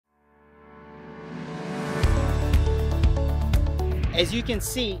as you can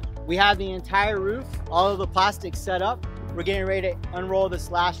see, we have the entire roof, all of the plastic set up. We're getting ready to unroll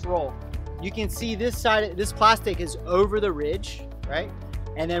this last roll. You can see this side, this plastic is over the ridge, right?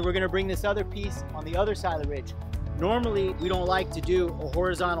 And then we're gonna bring this other piece on the other side of the ridge. Normally, we don't like to do a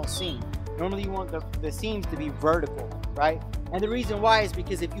horizontal seam. Normally you want the seams to be vertical, right? And the reason why is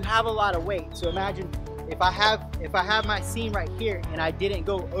because if you have a lot of weight, so imagine if I have my seam right here and I didn't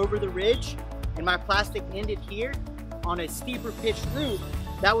go over the ridge and my plastic ended here on a steeper pitched roof,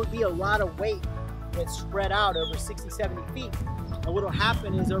 that would be a lot of weight that's spread out over 60, 70 feet. And what will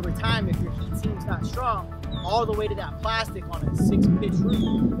happen is over time, if your heat seam's not strong, all the way to that plastic on a 6-pitch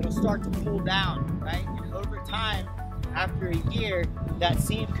roof, it'll start to pull down, right? And over time, after a year, that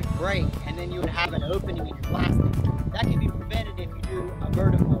seam could break and then you would have an opening in your plastic. That can be prevented if you do a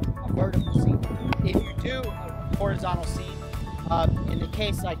vertical seam. If you do a horizontal seam, in the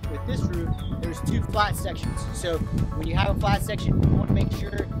case like with this roof, there's 2 flat sections. So when you have a flat section, you want to make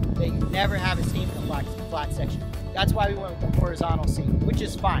sure that you never have a seam in a flat section. That's why we went with the horizontal seam, which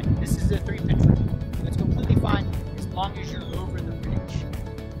is fine. This is a 3-pitch roof. It's completely fine as long as you're over the ridge.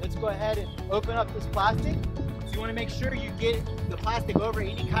 Let's go ahead and open up this plastic. So you want to make sure you get the plastic over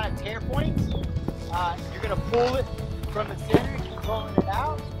any kind of tear points. You're going to pull it from the center, keep rolling it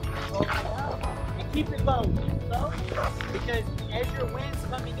out, and keep it low. Because as your wind's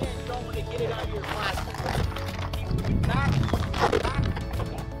coming in, you don't want to get it under your plastic. Keep moving back.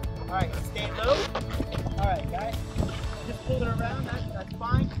 All right, stay low. All right, guys, just pull it around, that's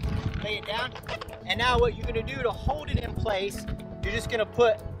fine. Lay it down. And now what you're gonna do to hold it in place, you're just gonna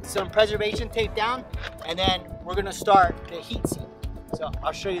put some preservation tape down, and then we're gonna start the heat seam. So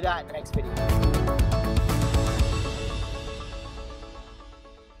I'll show you that in the next video.